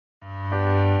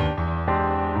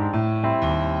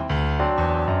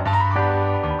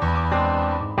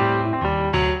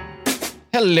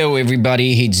Hello,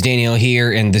 everybody. It's Daniel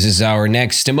here, and this is our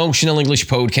next Emotional English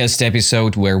podcast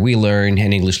episode where we learn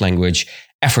an English language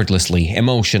effortlessly,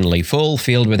 emotionally,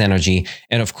 filled with energy,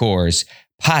 and of course,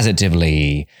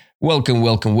 positively.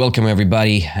 Welcome,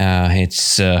 everybody.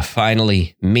 It's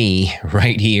finally me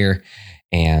right here,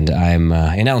 and I'm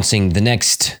announcing the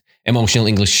next Emotional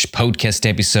English podcast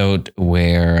episode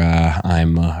where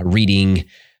I'm reading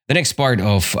the next part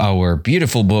of our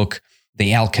beautiful book,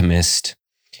 The Alchemist.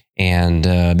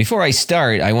 And before I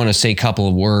start, I want to say a couple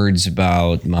of words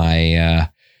about my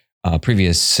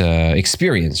previous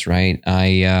experience, right?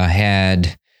 I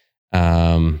had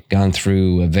gone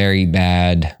through a very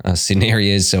bad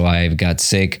scenario, so I've got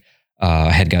sick.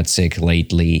 Had got sick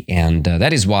lately, and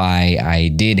that is why I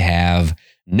did have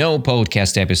no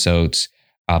podcast episodes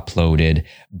uploaded.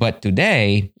 But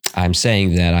today, I'm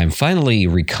saying that I'm finally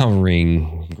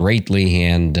recovering greatly,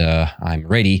 and I'm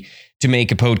ready to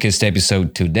make a podcast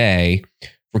episode today.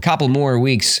 For a couple more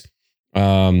weeks,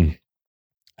 I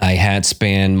had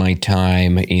spent my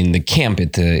time in the camp.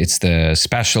 It's the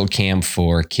special camp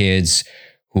for kids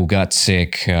who got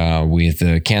sick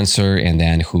with cancer and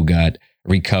then who got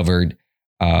recovered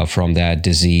from that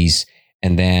disease.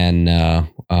 And then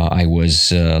I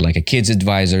was like a kids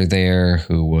advisor there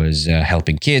who was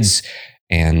helping kids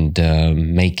and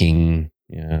making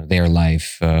their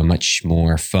life much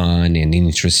more fun and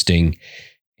interesting.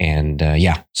 And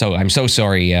so I'm so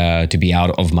sorry to be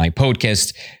out of my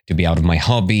podcast, to be out of my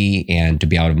hobby, and to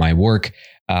be out of my work.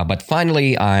 But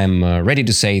finally, I'm ready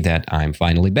to say that I'm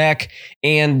finally back.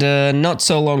 And not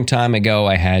so long time ago,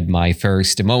 I had my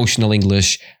first Emotional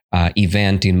English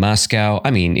event in Moscow.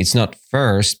 I mean, it's not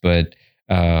first, but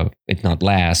it's not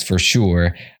last for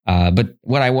sure. But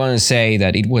what I want to say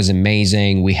that it was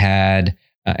amazing. We had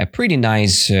a pretty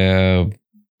nice,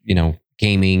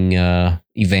 gaming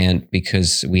event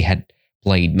because we had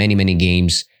played many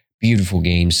games, beautiful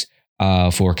games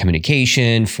for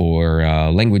communication, for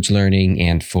language learning,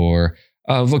 and for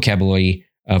vocabulary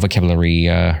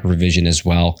revision as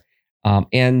well.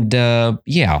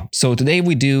 So today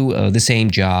we do the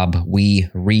same job. We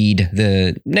read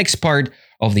the next part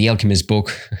of the Alchemist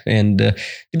book. And to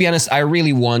be honest, I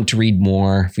really want to read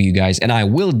more for you guys, and I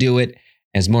will do it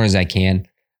as more as I can.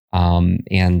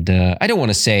 I don't want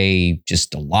to say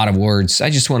just a lot of words. I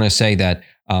just want to say that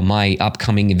my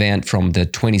upcoming event from the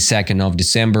 22nd of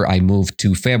December, I moved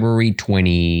to February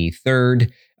 23rd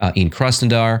in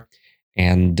Krasnodar.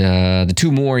 And the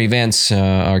two more events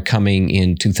are coming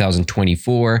in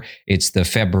 2024. It's the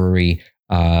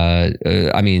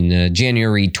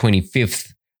January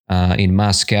 25th in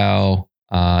Moscow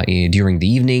during the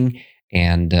evening.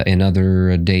 And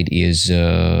another date is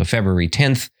February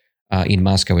 10th. In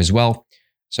Moscow as well.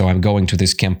 So I'm going to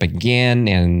this camp again,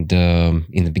 and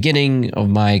in the beginning of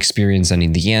my experience and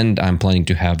in the end, I'm planning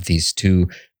to have these two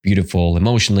beautiful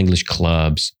Emotional English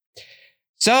clubs.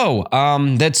 So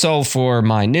that's all for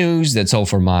my news. That's all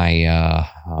for my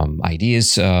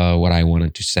ideas, what I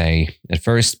wanted to say at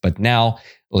first. But now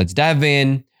let's dive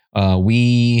in.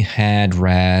 We had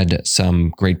read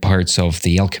some great parts of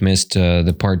The Alchemist,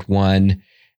 the part 1.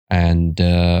 And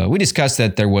we discussed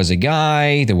that there was a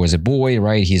boy,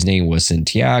 right? His name was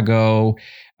Santiago.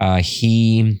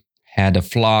 He had a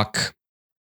flock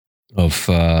of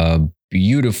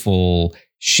beautiful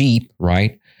sheep,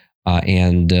 right?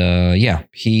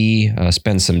 He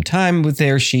spent some time with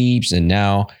their sheep. And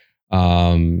now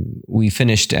we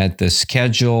finished at the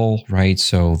schedule, right?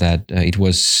 So that it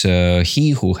was he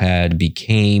who had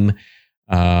became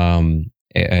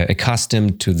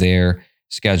accustomed to their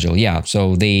schedule. Yeah,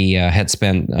 so they had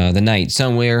spent the night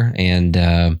somewhere, and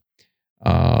the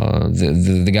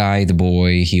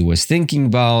boy, he was thinking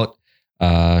about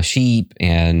sheep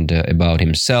and about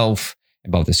himself,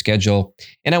 about the schedule.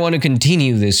 And I want to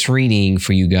continue this reading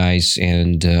for you guys,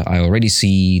 and I already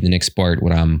see the next part,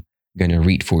 what I'm going to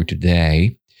read for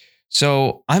today.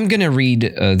 So I'm going to read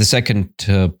the second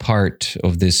part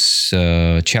of this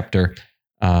chapter,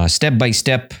 step by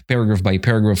step, paragraph by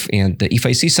paragraph. And if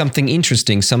I see something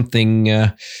interesting, something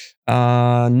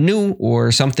new,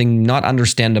 or something not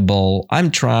understandable, I'm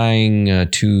trying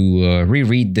to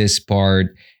reread this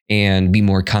part and be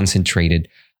more concentrated.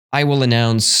 I will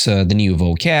announce the new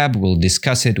vocab. We'll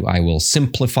discuss it. I will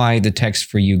simplify the text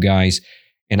for you guys,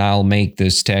 and I'll make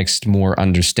this text more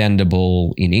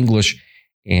understandable in English.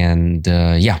 And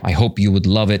I hope you would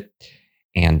love it.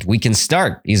 And we can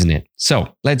start, isn't it?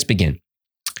 So let's begin.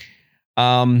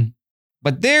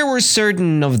 But there were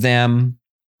certain of them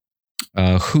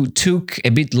who took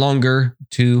a bit longer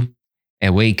to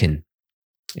awaken.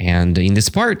 And in this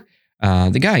part,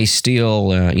 the guy is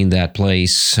still in that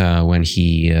place when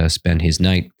he spent his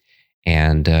night.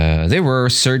 And there were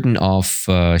certain of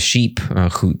sheep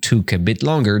who took a bit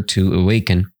longer to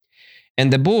awaken.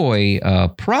 And the boy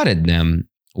prodded them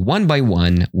one by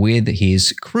one with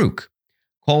his crook,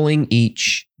 calling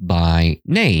each by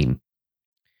name.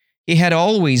 He had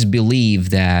always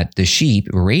believed that the sheep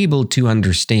were able to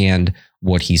understand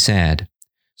what he said.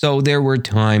 So there were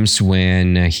times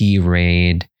when he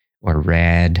read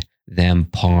them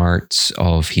parts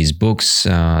of his books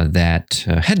that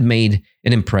had made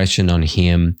an impression on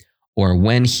him, or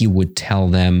when he would tell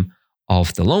them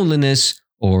of the loneliness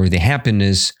or the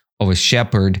happiness of a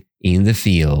shepherd in the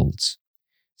fields.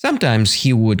 Sometimes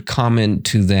he would comment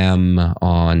to them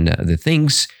on the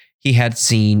things he had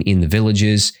seen in the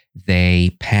villages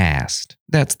they passed.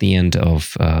 That's the end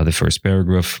of the first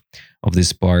paragraph of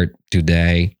this part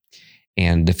today.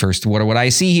 And the first word, what I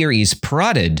see here is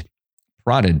prodded.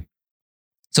 Prodded.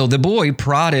 So the boy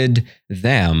prodded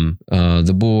them.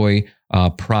 The boy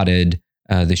prodded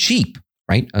the sheep,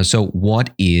 right? So what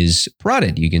is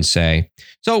prodded, you can say.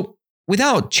 So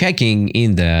without checking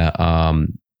in the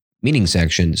meaning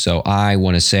section, so I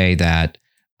want to say that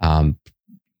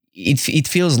it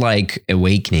feels like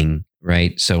awakening,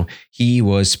 right? So he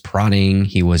was prodding,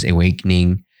 he was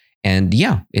awakening, and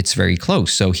yeah, it's very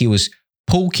close. So he was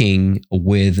poking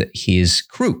with his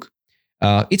crook.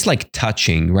 It's like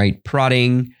touching, right?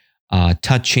 Prodding,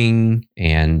 touching,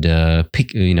 and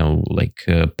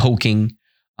poking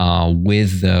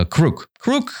with the crook.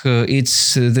 Crook,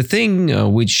 it's the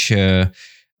thing which is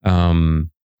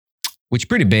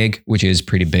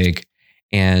pretty big,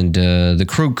 and the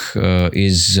crook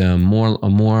is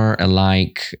more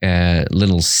like a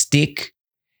little stick.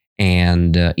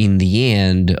 And in the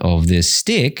end of this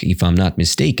stick, if I'm not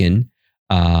mistaken,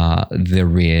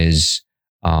 there is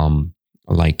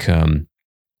like a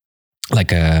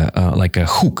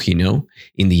hook,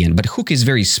 in the end. But hook is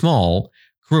very small.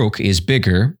 Crook is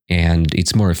bigger, and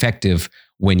it's more effective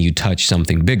when you touch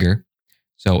something bigger.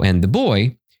 So, and the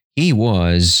boy, he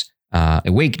was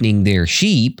awakening their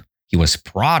sheep. He was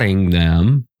prodding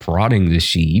the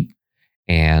sheep,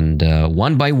 and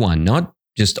one by one, not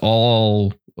just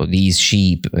all of these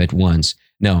sheep at once.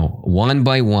 No, one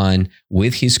by one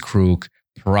with his crook,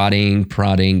 prodding,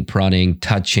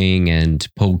 touching and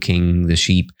poking the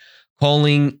sheep,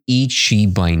 calling each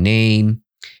sheep by name.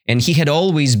 And he had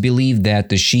always believed that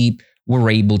the sheep were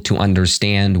able to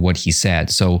understand what he said.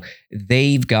 So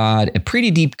they've got a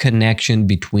pretty deep connection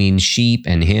between sheep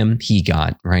and him. He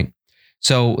got, right?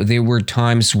 So there were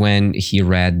times when he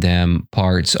read them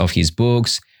parts of his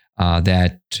books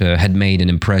that had made an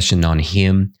impression on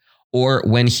him, or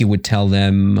when he would tell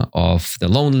them of the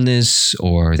loneliness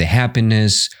or the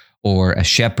happiness or a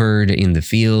shepherd in the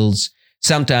fields.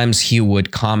 Sometimes he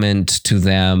would comment to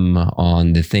them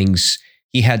on the things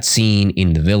he had seen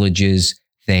in the villages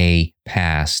they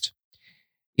passed.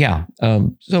 Yeah,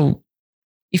 so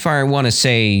if I want to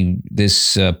say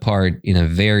this part in a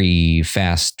very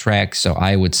fast track, so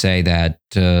I would say that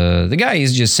the guy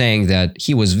is just saying that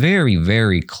he was very,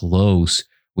 very close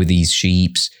with these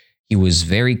sheep. He was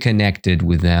very connected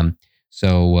with them.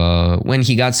 So when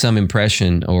he got some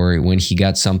impression, or when he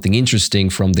got something interesting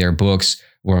from their books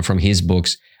or from his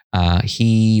books,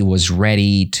 he was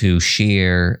ready to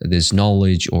share this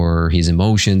knowledge or his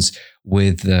emotions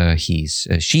with his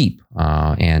sheep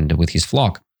and with his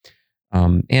flock.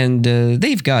 And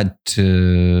they've got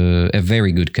a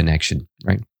very good connection,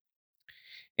 right?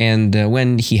 And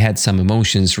when he had some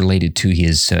emotions related to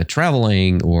his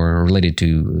traveling or related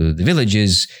to the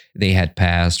villages they had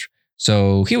passed,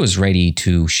 so he was ready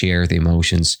to share the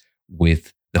emotions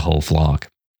with the whole flock.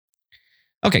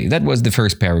 Okay, that was the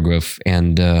first paragraph.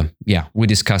 And we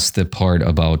discussed the part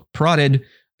about prodded.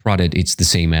 Prodded, it's the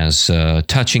same as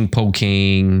touching,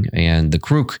 poking, and the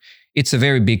crook. It's a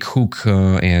very big hook,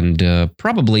 and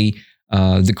probably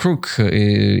the crook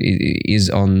is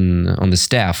on the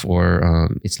staff, or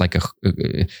it's like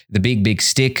the big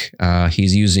stick.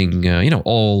 He's using,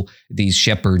 all these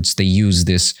shepherds, they use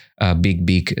this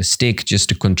big stick just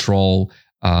to control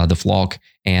the flock,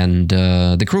 and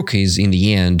the crook is in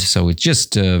the end. So it's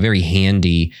just very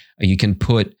handy. You can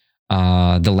put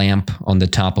the lamp on the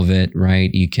top of it, right?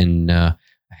 You can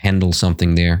handle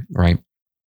something there, right?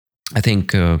 I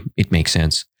think it makes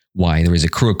sense why there is a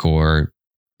crook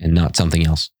and not something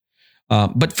else.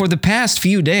 But for the past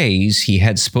few days, he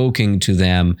had spoken to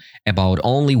them about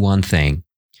only one thing: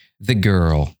 the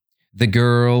girl, the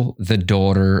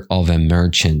daughter of a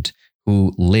merchant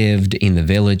who lived in the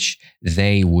village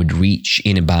they would reach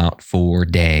in about 4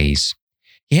 days.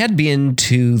 He had been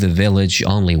to the village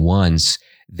only once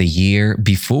the year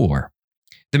before.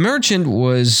 The merchant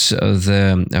was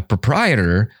the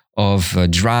proprietor of a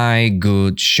dry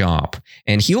goods shop,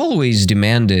 and he always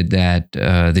demanded that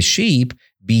the sheep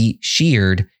be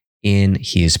sheared in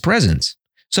his presence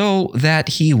so that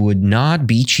he would not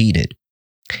be cheated.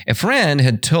 A friend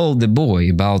had told the boy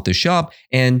about the shop,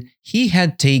 and he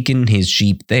had taken his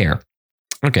sheep there.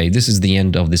 Okay, this is the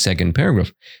end of the second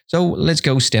paragraph. So let's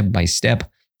go step by step,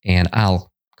 and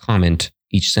I'll comment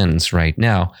each sentence right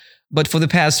now. But for the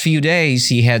past few days,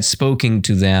 he had spoken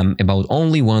to them about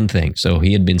only one thing. So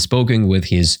he had been speaking with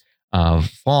his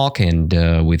flock and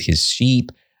with his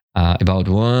sheep about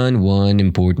one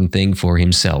important thing for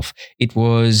himself. It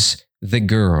was the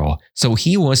girl. So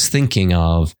he was thinking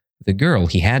of the girl.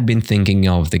 He had been thinking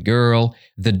of the girl,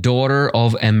 the daughter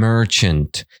of a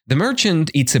merchant. The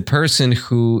merchant, it's a person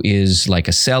who is like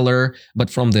a seller, but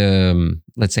from the,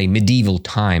 let's say, medieval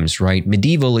times, right?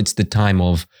 Medieval, it's the time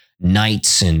of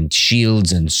knights and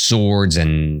shields and swords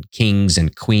and kings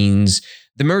and queens.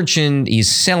 The merchant is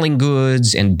selling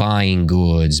goods and buying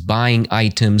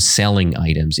items, selling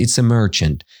items. It's a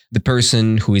merchant, the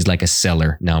person who is like a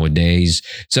seller nowadays.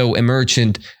 So a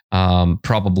merchant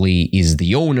probably is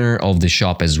the owner of the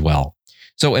shop as well.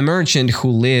 So a merchant who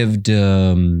lived,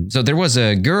 so there was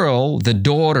a girl, the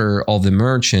daughter of the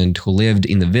merchant who lived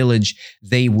in the village.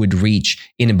 They would reach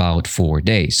in about 4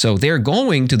 days. So they're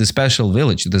going to the special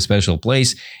village, to the special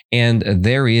place, and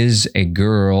there is a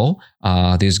girl.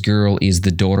 This girl is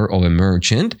the daughter of a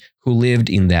merchant who lived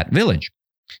in that village.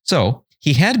 So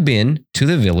he had been to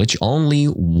the village only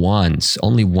one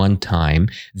time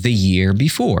the year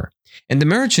before. And the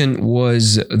merchant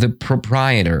was the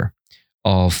proprietor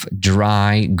of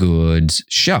dry goods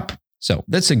shop. So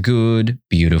that's a good,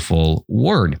 beautiful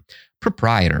word,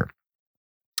 proprietor.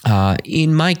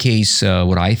 In my case,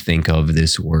 what I think of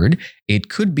this word, it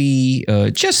could be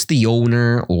just the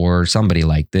owner or somebody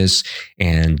like this.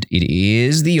 And it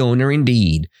is the owner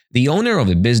indeed, the owner of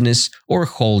a business or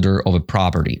holder of a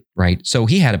property, right? So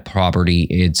he had a property.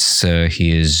 It's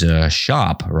his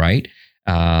shop, right?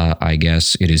 I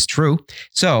guess it is true.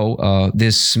 So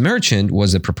this merchant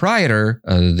was the proprietor,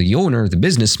 the owner, the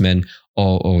businessman,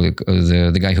 or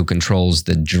the guy who controls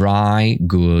the dry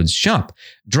goods shop.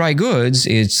 Dry goods,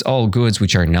 it's all goods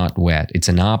which are not wet. It's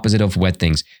an opposite of wet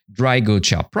things. Dry goods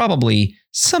shop, probably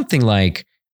something like,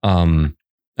 all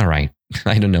right,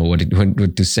 I don't know what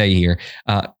to say here.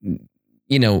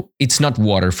 It's not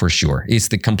water for sure. It's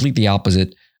the completely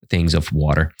opposite things of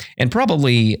water. And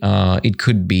probably it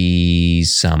could be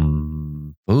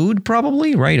some food,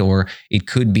 probably, right? Or it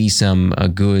could be some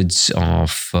goods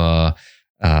of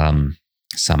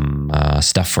some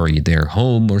stuff for their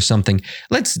home or something.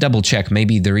 Let's double check.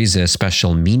 Maybe there is a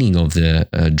special meaning of the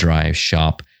dry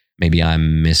shop. Maybe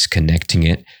I'm misconnecting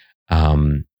it.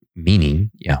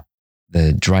 Meaning, yeah,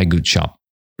 the dry goods shop.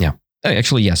 Yeah,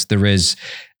 actually, yes, there is.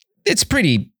 It's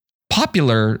pretty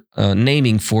popular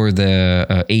naming for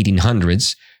the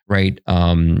 1800s, right?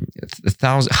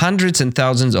 Hundreds and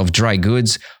thousands of dry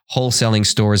goods, wholesaling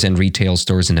stores and retail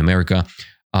stores in America,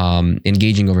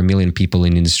 engaging over 1 million people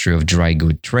in the industry of dry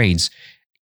good trades.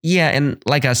 Yeah, and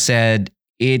like I said,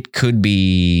 it could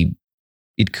be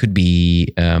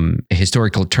a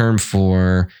historical term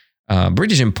for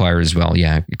British Empire as well.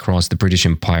 Yeah, across the British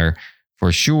Empire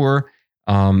for sure.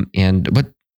 But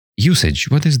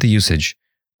usage, what is the usage?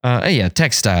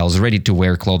 Textiles,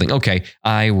 ready-to-wear clothing. Okay,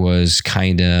 I was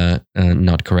kind of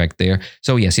not correct there.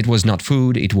 So yes, it was not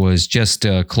food. It was just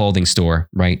a clothing store,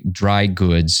 right? Dry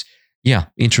goods. Yeah,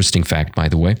 interesting fact, by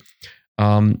the way.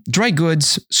 Dry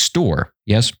goods store,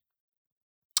 yes.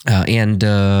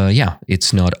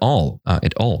 It's not all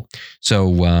at all.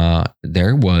 So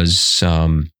there was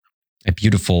a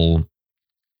beautiful...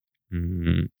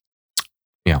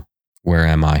 where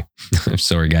am I?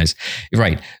 Sorry, guys.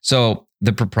 Right. So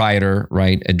the proprietor,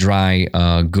 right, a dry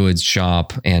goods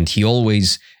shop, and he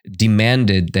always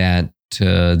demanded that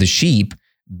the sheep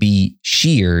be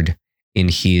sheared in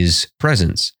his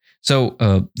presence. So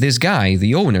this guy,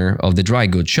 the owner of the dry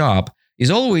goods shop, is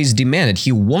always demanded.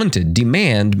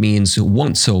 Demand means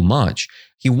want so much.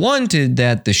 He wanted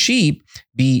that the sheep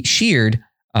be sheared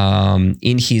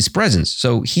in his presence.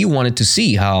 So he wanted to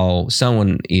see how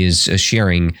someone is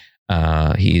shearing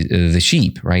the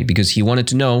sheep, right? Because he wanted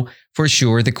to know for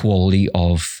sure the quality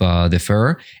of the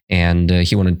fur, and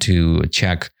he wanted to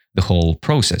check the whole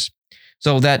process.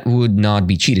 So that would not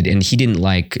be cheated. And he didn't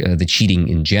like the cheating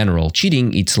in general.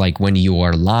 Cheating, it's like when you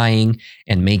are lying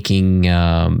and making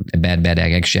a bad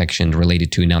action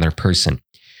related to another person.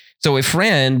 So a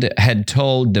friend had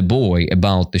told the boy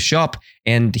about the shop,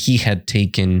 and he had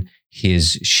taken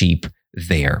his sheep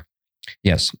there.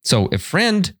 Yes. So a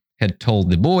friend had told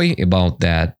the boy about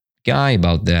that guy,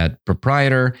 about that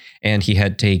proprietor, and he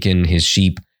had taken his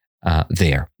sheep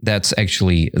there. That's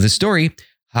actually the story,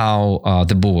 how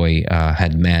the boy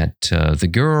had met the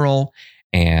girl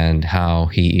and how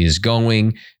he is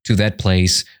going to that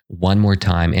place one more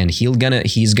time, and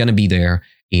he's gonna be there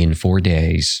in 4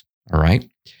 days. All right.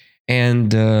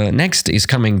 And next is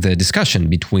coming the discussion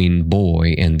between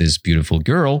boy and this beautiful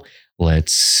girl.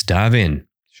 Let's dive in,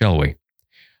 shall we?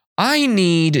 I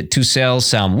need to sell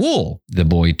some wool, the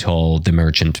boy told the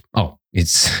merchant. Oh,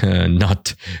 it's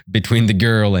not between the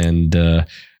girl and the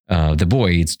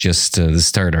boy. It's just the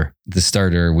starter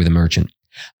with the merchant.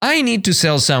 I need to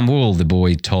sell some wool, the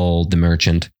boy told the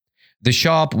merchant. The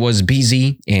shop was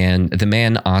busy, and the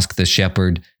man asked the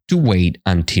shepherd to wait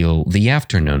until the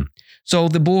afternoon. So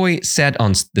the boy sat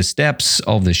on the steps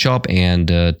of the shop and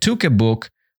took a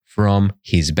book from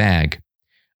his bag.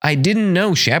 I didn't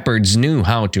know shepherds knew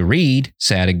how to read,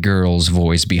 said a girl's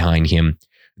voice behind him.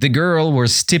 The girl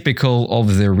was typical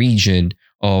of the region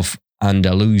of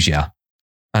Andalusia.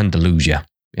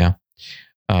 Yeah,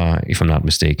 if I'm not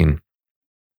mistaken.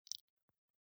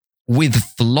 With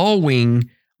flowing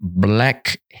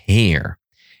black hair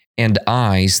and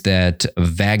eyes that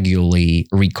vaguely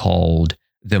recalled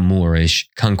the Moorish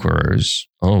conquerors.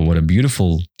 Oh, what a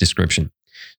beautiful description.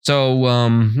 So,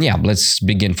 let's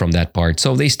begin from that part.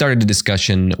 So they started a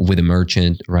discussion with a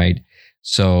merchant, right?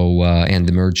 So, and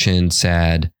the merchant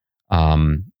said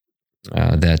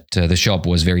that the shop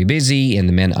was very busy, and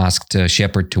the man asked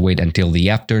Shepherd to wait until the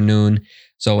afternoon.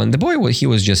 So, and the boy, he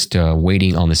was just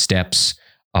waiting on the steps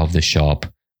of the shop,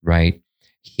 right?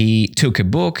 He took a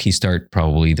book, he started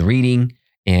probably the reading,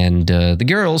 and the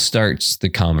girl started the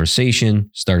conversation.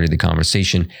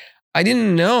 I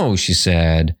didn't know, she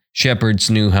said. Shepherds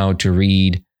knew how to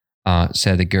read,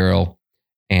 said the girl.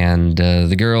 And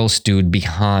the girl stood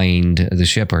behind the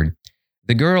shepherd.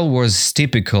 The girl was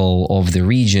typical of the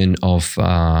region of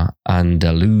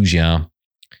Andalusia,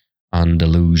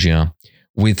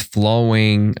 with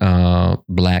flowing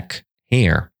black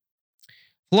hair.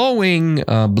 Flowing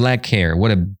black hair.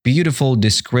 What a beautiful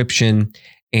description.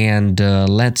 And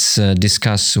let's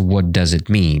discuss what does it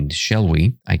mean, shall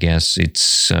we? I guess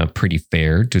it's pretty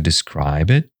fair to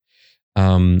describe it.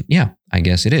 I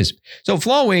guess it is. So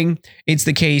flowing, it's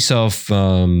the case of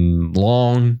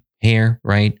long hair,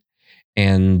 right?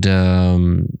 And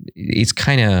it's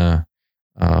kind of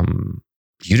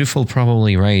beautiful,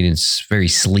 probably, right? It's very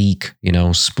sleek,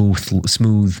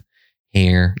 smooth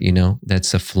hair,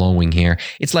 that's a flowing hair.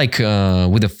 It's like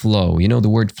with a flow, the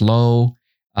word flow.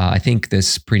 I think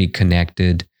that's pretty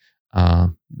connected.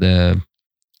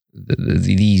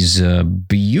 These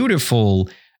beautiful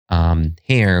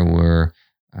hair were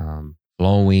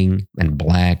flowing and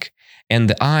black, and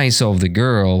the eyes of the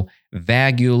girl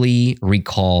vaguely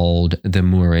recalled the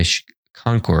Moorish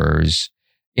conquerors.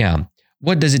 Yeah,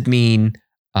 what does it mean?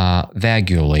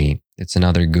 Vaguely. It's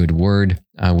another good word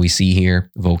we see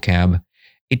here, vocab.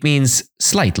 It means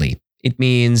slightly. It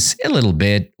means a little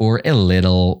bit, or a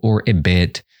little, or a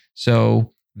bit.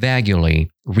 So vaguely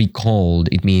recalled,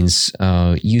 it means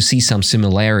you see some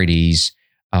similarities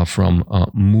from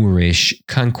Moorish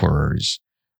conquerors.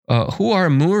 Who are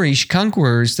Moorish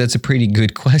conquerors? That's a pretty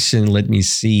good question. Let me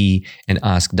see and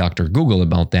ask Dr. Google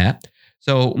about that.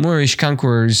 So Moorish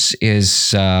conquerors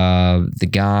is the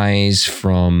guys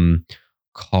from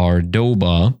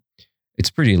Cordoba. It's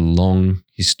pretty long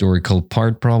historical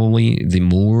part, probably. The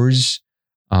Moors,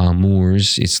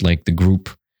 it's like the group.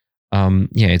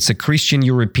 It's a Christian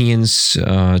Europeans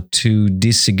to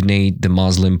designate the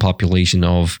Muslim population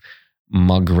of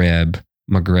Maghreb,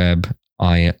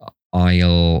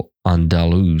 Isle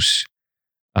Andalus,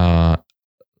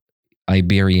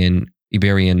 Iberian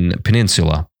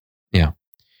Peninsula.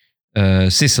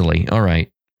 Sicily. All right.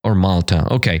 Or Malta.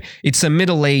 Okay. It's a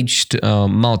middle-aged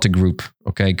Malta group.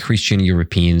 Okay. Christian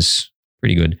Europeans.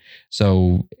 Pretty good.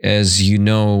 So as you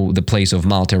know, the place of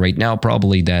Malta right now,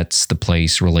 probably that's the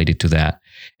place related to that.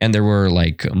 And there were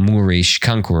like Moorish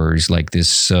conquerors like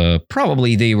this.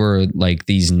 Probably they were like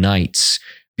these knights,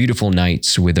 beautiful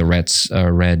knights with a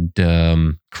red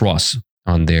cross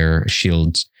on their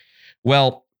shields.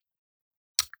 Well,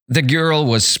 the girl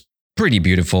was pretty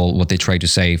beautiful, what they try to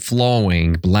say.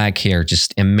 Flowing black hair,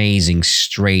 just amazing,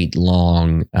 straight,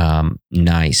 long,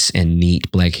 nice and neat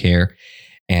black hair.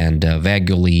 And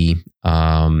vaguely,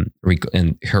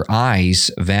 and her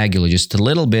eyes vaguely, just a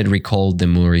little bit recalled the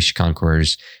Moorish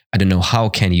conquerors. I don't know how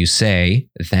can you say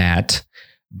that,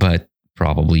 but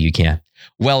probably you can.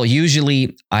 Well,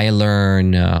 usually I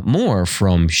learn more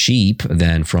from sheep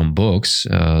than from books.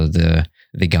 The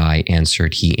the guy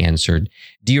answered. He answered.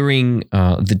 During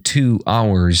the 2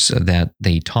 hours that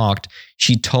they talked,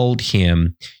 she told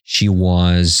him she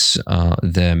was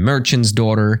the merchant's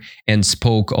daughter and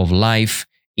spoke of life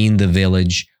in the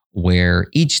village where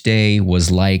each day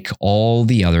was like all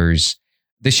the others.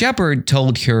 The shepherd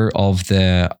told her of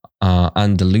the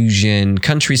Andalusian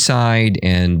countryside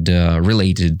and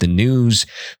related the news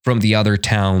from the other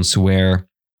towns where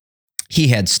he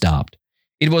had stopped.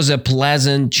 It was a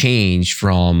pleasant change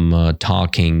from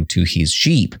talking to his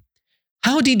sheep.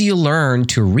 "How did you learn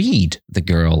to read?" the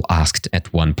girl asked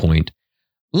at one point.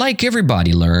 "Like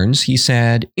everybody learns," he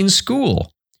said, "in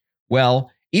school."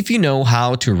 "Well, if you know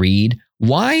how to read,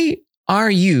 why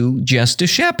are you just a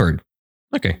shepherd?"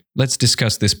 Okay, let's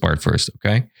discuss this part first,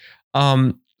 okay?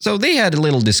 So they had a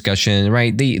little discussion,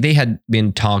 right? They had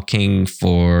been talking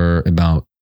for about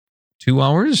 2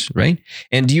 hours, right?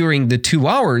 And during the 2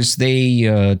 hours,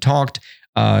 they talked.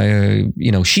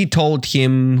 She told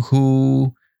him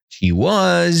who she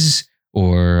was,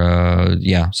 or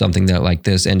something that like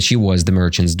this. And she was the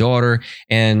merchant's daughter.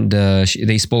 And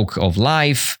they spoke of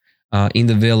life in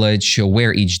the village,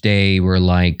 where each day were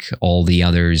like all the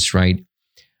others, right?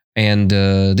 And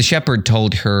the shepherd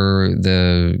told her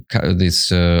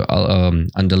this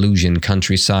Andalusian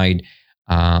countryside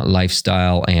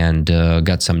lifestyle, and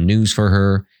got some news for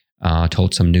her,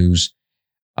 told some news.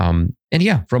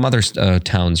 From other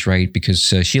towns, right?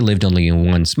 Because she lived only in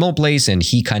one small place, and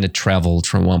he kind of traveled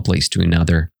from one place to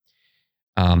another.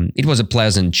 It was a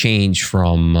pleasant change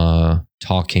from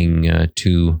talking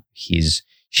to his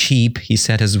sheep, he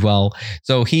said as well.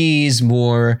 So he's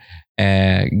more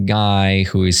a guy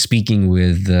who is speaking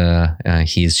with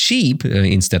his sheep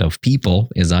instead of people,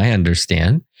 as I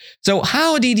understand. "So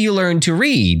how did you learn to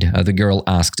read?" The girl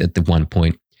asked at the one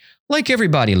point. "Like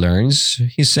everybody learns,"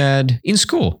 he said, "in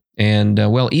school. And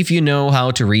well, if you know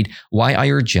how to read, why are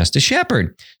you just a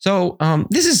shepherd?" So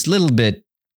this is a little bit,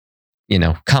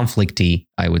 conflicty,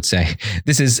 I would say.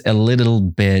 This is a little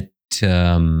bit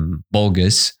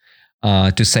bogus.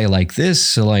 To say like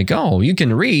this, like, "Oh, you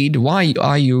can read. Why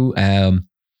are you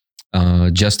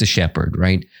just a shepherd?"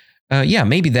 Right?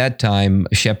 Maybe that time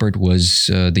a shepherd was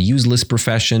the useless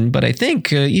profession, but I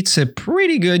think it's a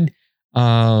pretty good,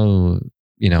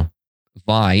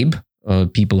 vibe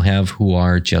people have who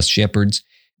are just shepherds.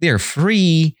 They're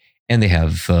free and they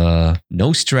have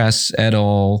no stress at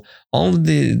all.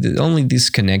 Only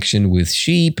this connection with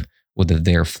sheep, with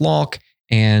their flock,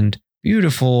 and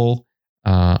beautiful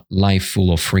life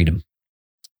full of freedom,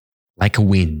 like a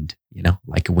wind,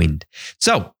 like a wind.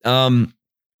 So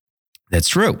that's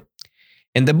true.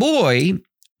 And the boy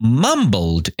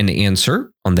mumbled an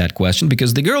answer on that question,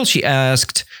 because the girl, she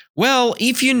asked, "Well,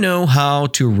 if you know how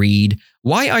to read,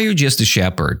 why are you just a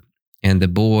shepherd?" And the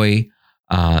boy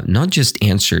not just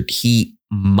answered, he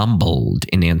mumbled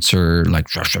an answer, like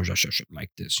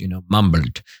this,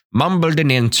 mumbled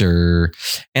an answer.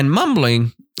 And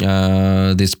mumbling,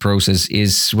 this process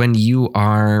is when you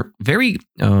are very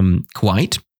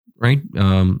quiet, right?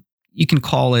 You can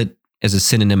call it as a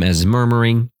synonym as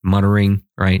muttering,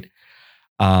 right?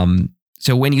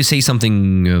 So when you say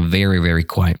something very, very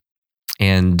quiet,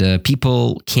 and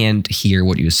people can't hear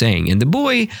what you're saying, and the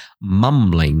boy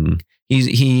mumbling,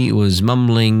 he was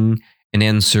mumbling an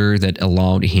answer that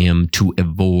allowed him to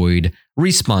avoid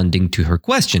responding to her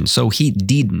question. So he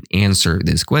didn't answer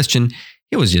this question.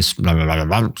 He was just blah, blah, blah,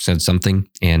 blah, said something,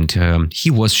 and he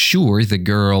was sure the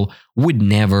girl would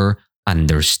never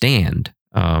understand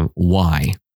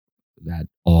why that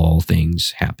all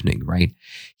things happening, right?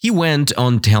 He went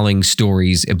on telling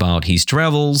stories about his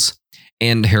travels,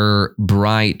 and her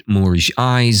bright Moorish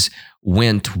eyes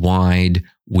went wide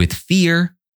with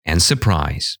fear and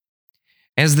surprise.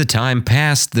 As the time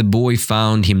passed, the boy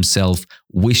found himself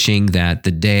wishing that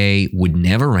the day would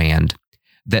never end,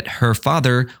 that her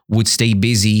father would stay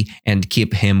busy and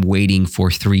keep him waiting for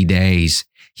 3 days.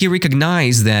 He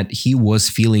recognized that he was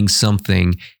feeling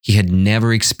something he had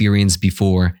never experienced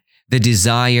before, the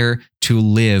desire to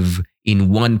live in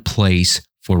one place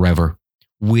forever,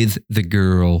 with the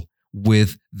girl,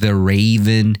 with the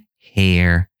raven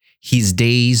hair. His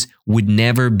days would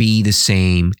never be the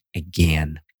same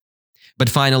again. But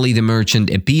finally, the merchant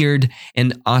appeared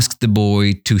and asked the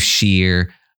boy to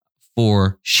shear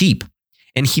 4 sheep.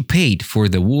 And he paid for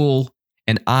the wool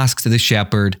and asked the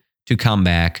shepherd to come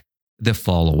back the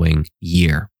following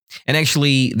year. And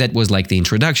actually, that was like the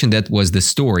introduction. That was the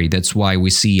story. That's why we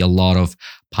see a lot of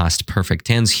past perfect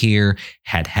tense here.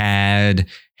 Had,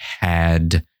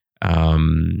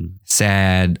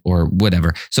 said, or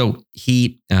whatever. So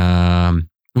we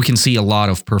can see a lot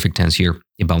of perfect tense here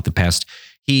about the past.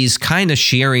 he's kind of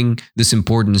sharing this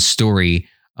important story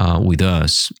with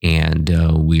us, and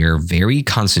we're very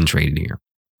concentrated here.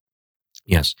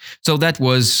 Yes. So that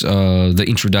was the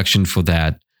introduction for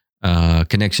that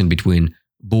connection between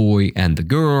boy and the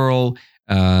girl.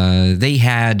 They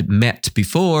had met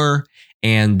before,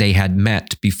 and they had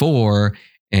met before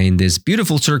in these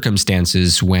beautiful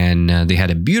circumstances when they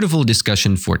had a beautiful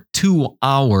discussion for 2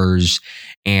 hours.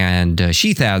 And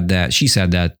she said that she's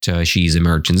a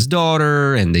merchant's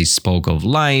daughter, and they spoke of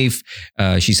life.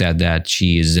 She said that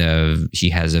she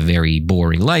has a very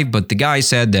boring life, but the guy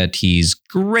said that he's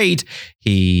great.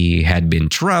 He had been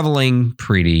traveling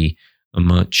pretty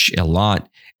much a lot,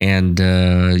 and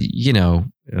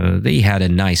they had a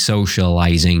nice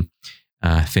socializing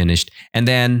finished. And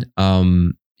then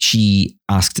she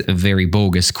asked a very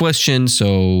bogus question.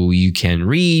 So you can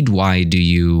read, why do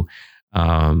you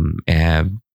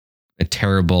have a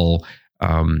terrible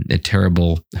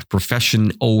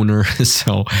profession owner?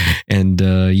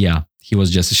 He was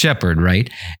just a shepherd, right?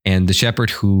 And the shepherd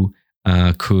who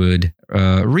could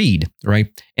read, right?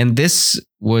 And this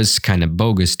was kind of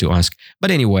bogus to ask. But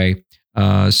anyway,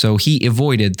 so he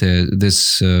avoided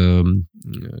this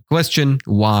question,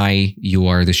 why you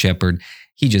are the shepherd.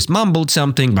 He just mumbled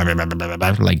something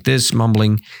like this,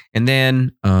 mumbling. And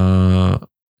then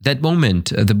that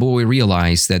moment, the boy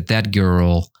realized that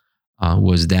girl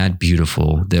was that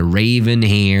beautiful. The raven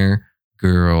hair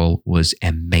girl was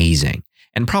amazing.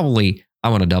 And probably I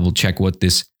want to double check what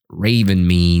this raven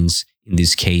means in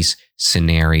this case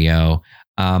scenario.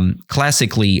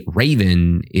 Classically,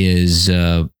 raven is,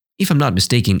 if I'm not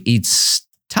mistaken, it's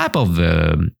type of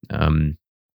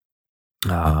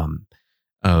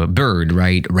bird,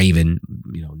 right? Raven,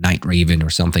 night raven or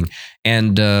something.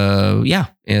 And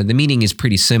the meaning is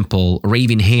pretty simple.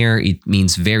 Raven hair, it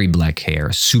means very black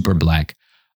hair, super black,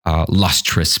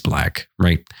 lustrous black,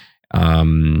 right?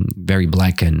 Very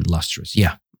black and lustrous.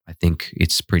 Yeah, I think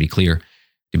it's pretty clear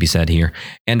to be said here.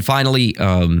 And finally,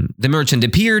 the merchant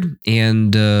appeared,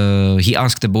 and he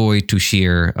asked the boy to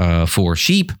share 4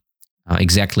 sheep,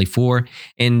 exactly 4.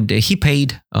 And he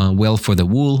paid well for the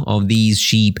wool of these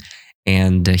sheep.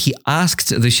 And he asked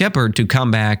the shepherd to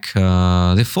come back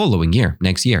the following year,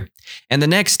 next year. And the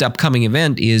next upcoming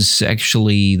event is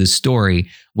actually the story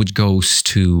which goes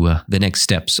to the next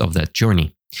steps of that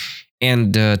journey.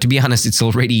 And to be honest, it's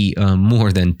already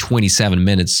more than 27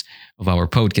 minutes of our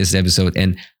podcast episode.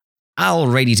 And I'll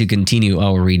ready to continue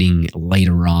our reading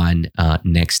later on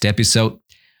next episode.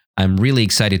 I'm really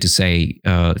excited to say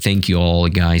thank you all,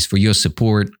 guys, for your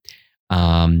support.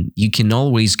 You can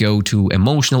always go to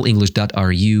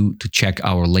emotionalenglish.ru to check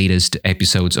our latest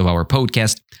episodes of our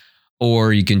podcast,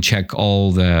 or you can check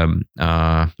all the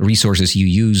resources you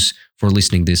use for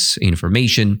listening this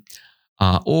information,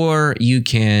 or you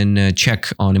can check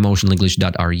on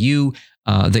emotionalenglish.ru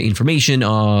the information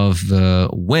of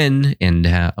when and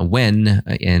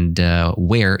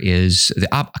where is the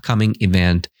upcoming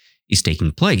event is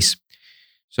taking place.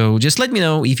 So just let me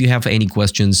know if you have any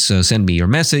questions. Send me your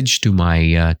message to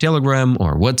my Telegram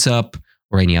or WhatsApp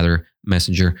or any other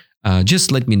messenger.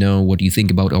 Just let me know what you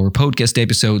think about our podcast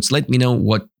episodes. Let me know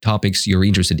what topics you're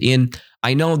interested in.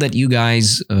 I know that you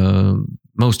guys,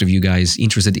 most of you guys,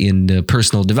 interested in the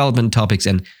personal development topics,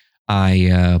 and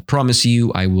I promise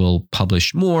you I will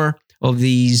publish more of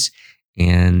these.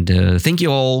 And thank you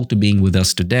all to being with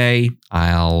us today.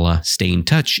 I'll stay in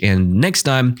touch, and next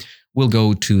time we'll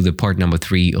go to the part number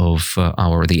 3 of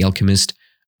The Alchemist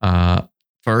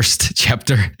first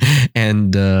chapter,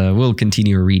 and we'll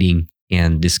continue reading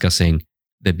and discussing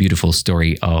the beautiful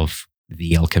story of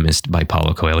The Alchemist by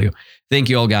Paulo Coelho. Thank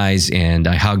you all, guys, and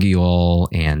I hug you all,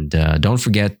 and don't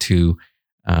forget to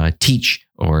teach,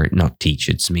 or not teach,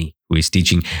 it's me who is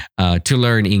teaching, to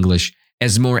learn English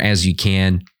as more as you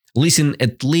can. Listen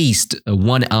at least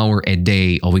 1 hour a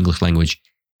day of English language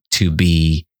to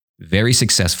be very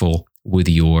successful with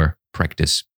your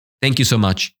practice. Thank you so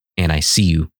much, and I see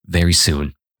you very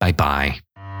soon. Bye-bye.